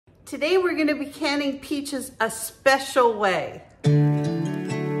Today we're going to be canning peaches a special way.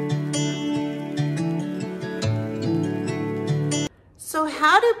 So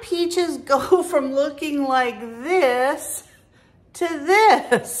how do peaches go from looking like this to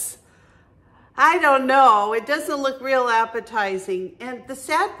this? I don't know. It doesn't look real appetizing. And the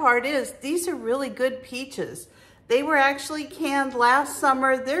sad part is these are really good peaches. They were actually canned last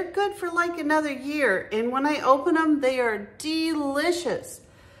summer. They're good for like another year. And when I open them, they are delicious.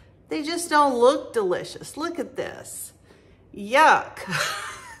 They just don't look delicious. Look at this. Yuck.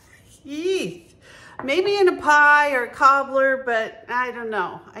 Yeesh. Maybe in a pie or a cobbler, but I don't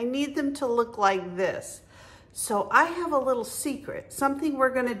know. I need them to look like this. So I have a little secret, something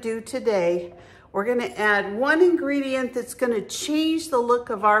we're gonna do today. We're gonna add one ingredient that's gonna change the look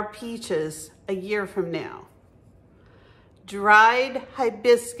of our peaches a year from now. Dried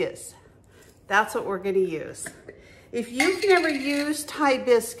hibiscus. That's what we're gonna use. If you've never used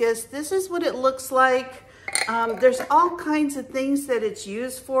hibiscus, this is what it looks like. There's all kinds of things that it's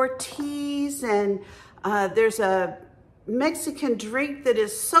used for, teas, and there's a Mexican drink that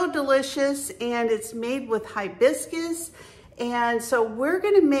is so delicious, and it's made with hibiscus. And so we're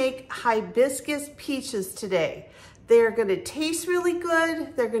gonna make hibiscus peaches today. They're gonna taste really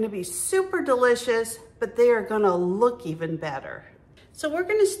good, they're gonna be super delicious, but they are gonna look even better. So we're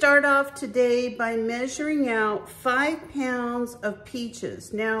gonna start off today by measuring out 5 pounds of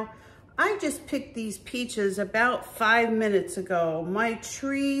peaches. Now, I just picked these peaches about 5 minutes ago. My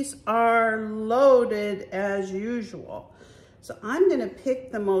trees are loaded as usual. So I'm gonna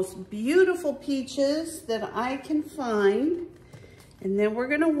pick the most beautiful peaches that I can find, and then we're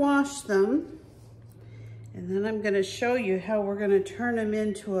gonna wash them. And then I'm gonna show you how we're gonna turn them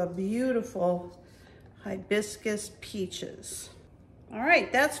into a beautiful hibiscus peaches. All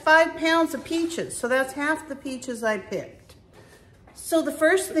right, that's 5 pounds of peaches. So that's half the peaches I picked. So the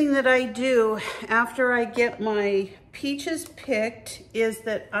first thing that I do after I get my peaches picked is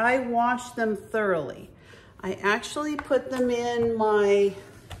that I wash them thoroughly. I actually put them in my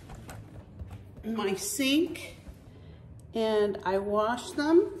sink and I wash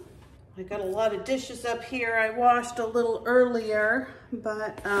them. I got a lot of dishes up here. I washed a little earlier,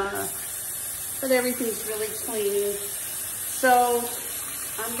 but everything's really clean. So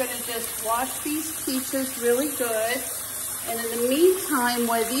I'm gonna just wash these peaches really good. And in the meantime,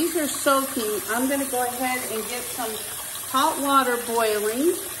 while these are soaking, I'm gonna go ahead and get some hot water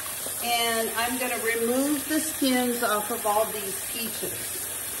boiling, and I'm gonna remove the skins off of all these peaches.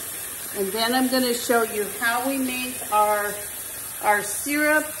 And then I'm gonna show you how we make our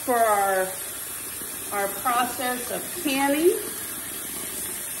syrup for our process of canning,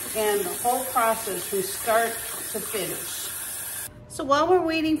 and the whole process from start to finish. So while we're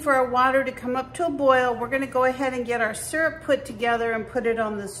waiting for our water to come up to a boil, we're gonna go ahead and get our syrup put together and put it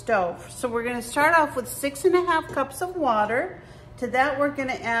on the stove. So we're gonna start off with 6½ cups of water. To that, we're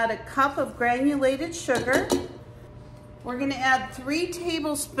gonna add a cup of granulated sugar. We're gonna add 3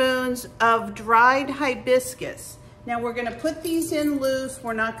 tablespoons of dried hibiscus. Now we're gonna put these in loose.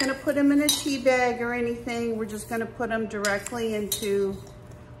 We're not gonna put them in a tea bag or anything. We're just gonna put them directly into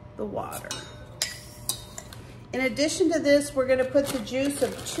the water. In addition to this, we're gonna put the juice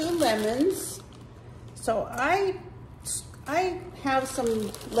of 2 lemons. So I have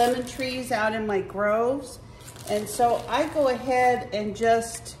some lemon trees out in my groves, and so I go ahead and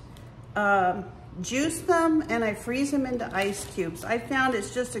just juice them, and I freeze them into ice cubes. I found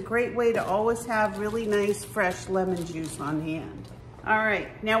it's just a great way to always have really nice fresh lemon juice on hand. All right,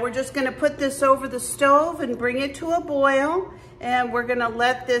 now we're just gonna put this over the stove and bring it to a boil. And we're gonna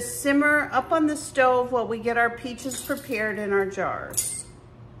let this simmer up on the stove while we get our peaches prepared in our jars.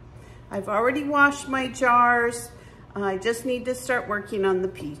 I've already washed my jars. I just need to start working on the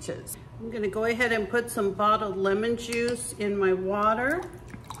peaches. I'm gonna go ahead and put some bottled lemon juice in my water.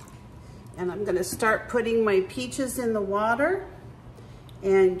 And I'm gonna start putting my peaches in the water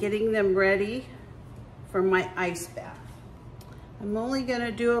and getting them ready for my ice bath. I'm only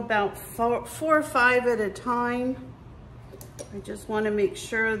gonna do about 4 or 5 at a time. I just want to make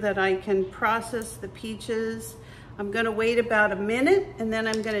sure that I can process the peaches. I'm going to wait about a minute, and then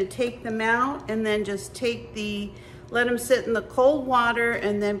I'm going to take them out and then just let them sit in the cold water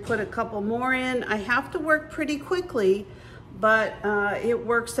and then put a couple more in. I have to work pretty quickly, but it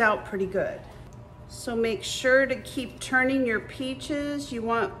works out pretty good. So make sure to keep turning your peaches. You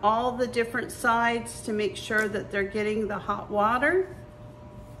want all the different sides to make sure that they're getting the hot water.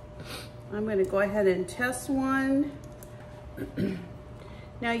 I'm going to go ahead and test one.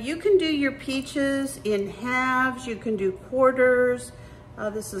 Now you can do your peaches in halves, you can do quarters.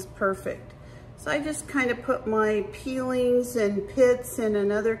 This is perfect. So I just kind of put my peelings and pits in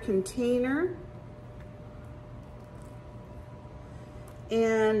another container.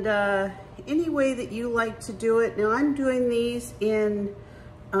 And any way that you like to do it. Now I'm doing these in,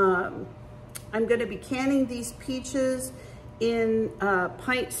 I'm gonna be canning these peaches in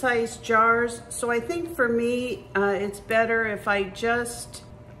pint-sized jars. So I think for me, it's better if I just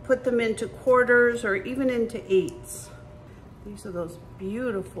put them into quarters or even into eighths. These are those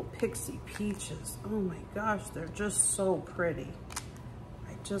beautiful pixie peaches. Oh my gosh, they're just so pretty.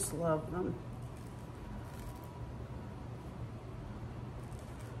 I just love them.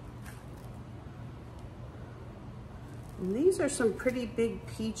 And these are some pretty big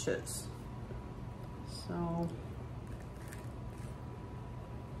peaches. So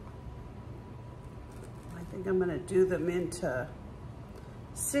I think I'm gonna do them into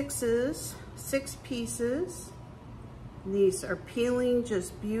six pieces. And these are peeling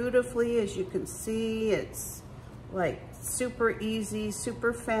just beautifully. As you can see, it's like super easy,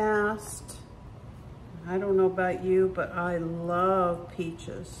 super fast. I don't know about you, but I love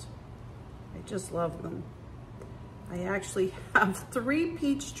peaches. I just love them. I actually have 3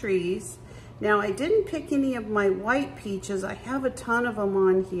 peach trees. Now I didn't pick any of my white peaches. I have a ton of them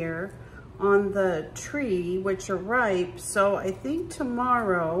on here on the tree, which are ripe. So I think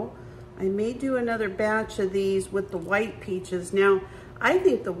tomorrow I may do another batch of these with the white peaches. Now I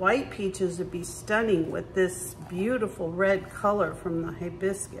think the white peaches would be stunning with this beautiful red color from the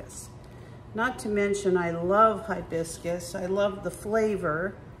hibiscus. Not to mention I love hibiscus. I love the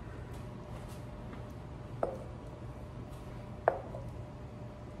flavor.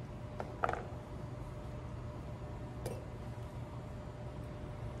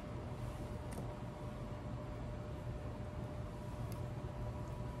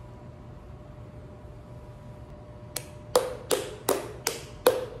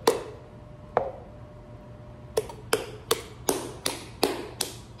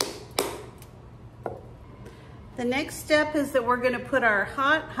 The next step is that we're gonna put our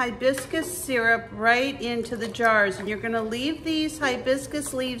hot hibiscus syrup right into the jars, and you're gonna leave these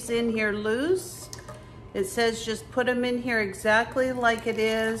hibiscus leaves in here loose. It says just put them in here exactly like it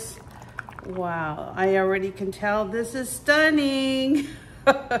is. Wow, I already can tell this is stunning.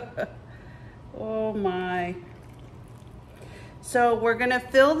 Oh my. So we're gonna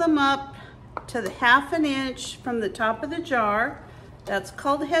fill them up to the 1/2 inch from the top of the jar. That's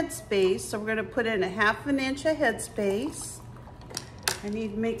called headspace. So we're gonna put in a 1/2 inch of headspace. I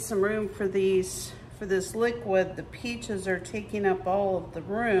need to make some room for these, for this liquid. The peaches are taking up all of the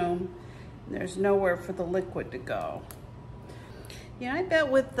room. And there's nowhere for the liquid to go. Yeah, I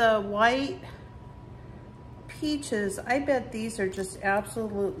bet with the white peaches, I bet these are just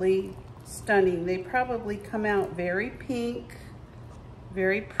absolutely stunning. They probably come out very pink.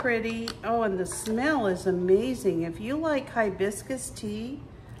 Very pretty. Oh, and the smell is amazing. If you like hibiscus tea,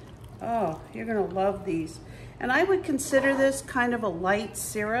 oh, you're gonna love these. And I would consider this kind of a light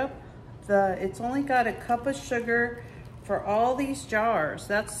syrup. It's only got a cup of sugar for all these jars.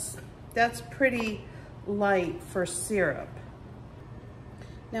 That's pretty light for syrup.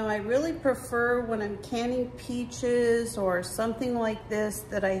 Now I really prefer when I'm canning peaches or something like this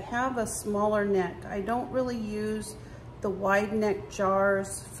that I have a smaller neck. I don't really use the wide neck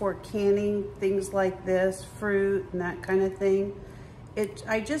jars for canning things like this, fruit and that kind of thing.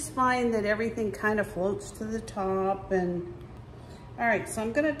 I just find that everything kind of floats to the top. And all right, so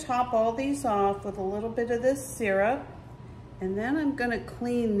I'm gonna top all these off with a little bit of this syrup, and then I'm gonna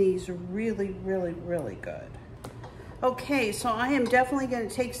clean these really, really, really good. Okay, so I am definitely gonna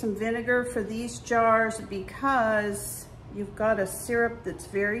take some vinegar for these jars because you've got a syrup that's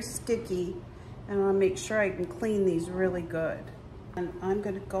very sticky, and I want to make sure I can clean these really good. And I'm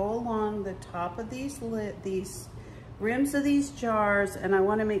going to go along the top of these rims of these jars, and I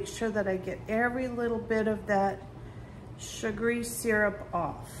want to make sure that I get every little bit of that sugary syrup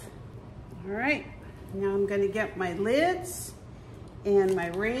off. All right, now I'm going to get my lids and my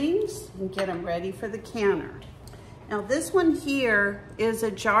rings and get them ready for the canner. Now this one here is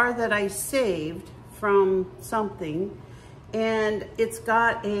a jar that I saved from something, and it's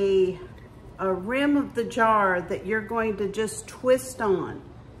got a rim of the jar that you're going to just twist on.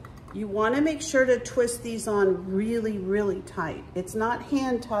 You want to make sure to twist these on really, really tight. It's not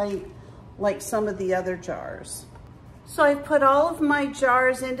hand tight like some of the other jars. So I've put all of my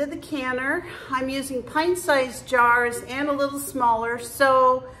jars into the canner. I'm using pint-sized jars and a little smaller.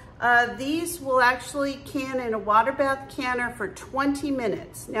 So these will actually can in a water bath canner for 20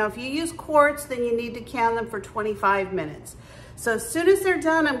 minutes. Now, if you use quartz, then you need to can them for 25 minutes. So as soon as they're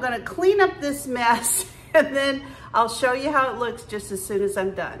done, I'm gonna clean up this mess and then I'll show you how it looks just as soon as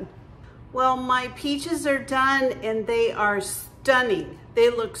I'm done. Well, my peaches are done and they are stunning. They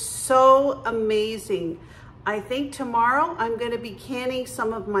look so amazing. I think tomorrow I'm going to be canning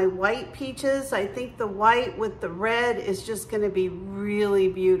some of my white peaches. I think the white with the red is just going to be really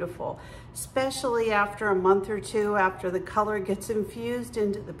beautiful, especially after a month or two after the color gets infused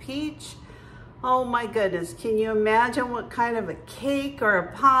into the peach. Oh my goodness, can you imagine what kind of a cake or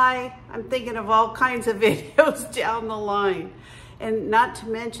a pie? I'm thinking of all kinds of videos down the line. And not to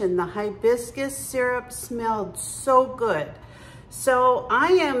mention the hibiscus syrup smelled so good. So I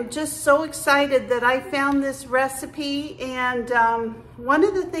am just so excited that I found this recipe, and one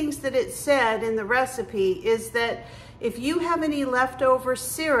of the things that it said in the recipe is that if you have any leftover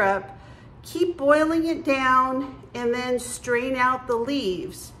syrup, keep boiling it down and then strain out the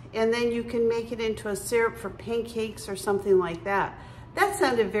leaves, and then you can make it into a syrup for pancakes or something like that. That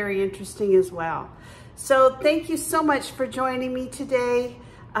sounded very interesting as well. So thank you so much for joining me today.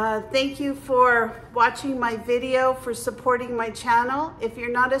 Thank you for watching my video, for supporting my channel. If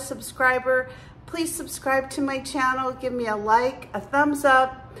you're not a subscriber, please subscribe to my channel, give me a like, a thumbs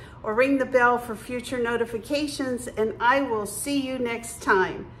up, or ring the bell for future notifications, and I will see you next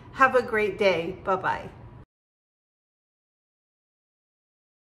time. Have a great day. Bye-bye.